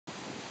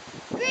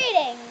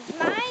Greetings,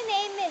 my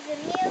name is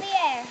Amelia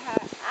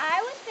Earhart.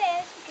 I was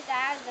famous because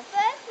I was the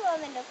first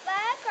woman to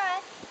fly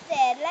across the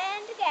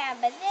Atlantic and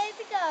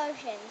Pacific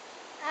Oceans.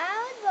 I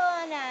was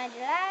born on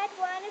July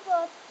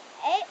 24th,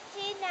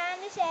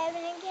 1897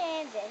 in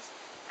Kansas.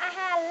 I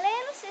had a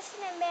little sister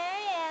named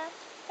Mary,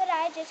 but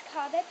I just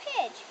called her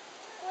Pidge.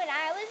 When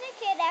I was a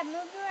kid, I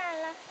moved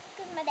around a lot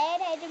because my dad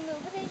had to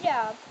move with his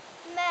job.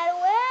 No matter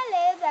where I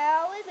lived,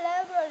 I always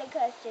loved roller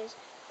coasters.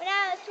 When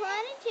I was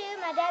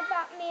 22, my dad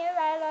bought me a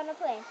ride on a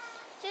plane.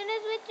 As soon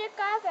as we took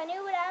off, I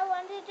knew what I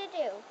wanted to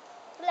do.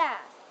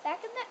 Fly.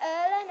 Back in the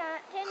early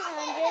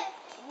 1900s,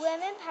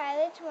 women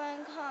pilots were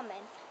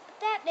uncommon. But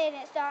that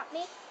didn't stop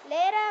me.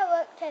 Later, I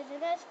worked as a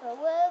nurse for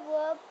World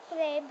War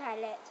plane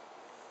pilots.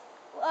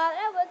 While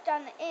I worked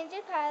on the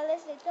engine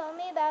pilots, they told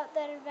me about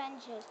their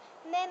adventures.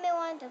 It made me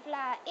want to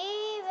fly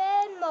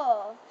even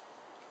more.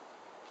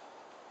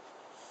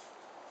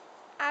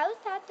 I was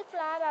taught to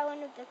fly by one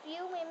of the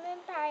few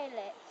women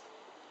pilots.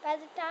 By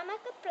the time I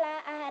could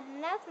fly, I had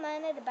enough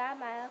money to buy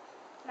my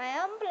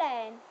own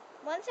plane.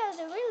 Once I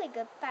was a really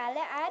good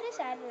pilot, I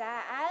decided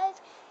that I was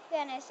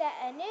going to set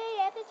a new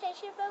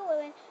reputation for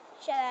women to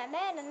show that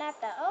men are not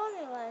the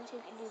only ones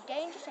who can do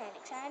dangerous and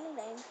exciting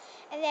things,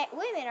 and that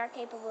women are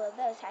capable of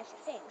those types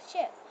of things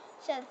too.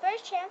 So the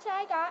first chance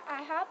I got,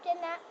 I hopped in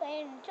that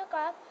plane and took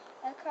off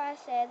across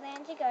the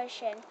Atlantic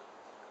Ocean.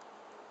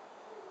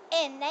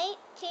 In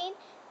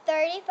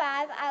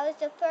 1935, I was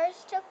the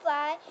first to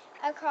fly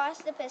across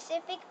the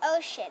Pacific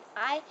Ocean.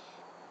 I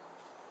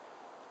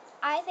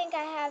think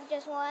I have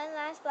just one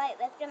last flight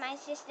left in my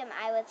system,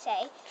 I would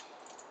say.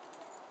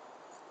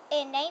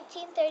 In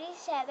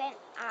 1937,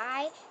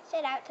 I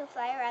set out to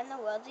fly around the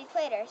world's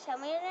equator.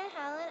 Somewhere in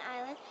Howland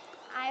Island,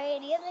 I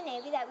radioed the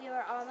Navy that we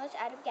were almost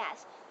out of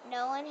gas.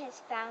 No one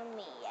has found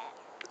me yet.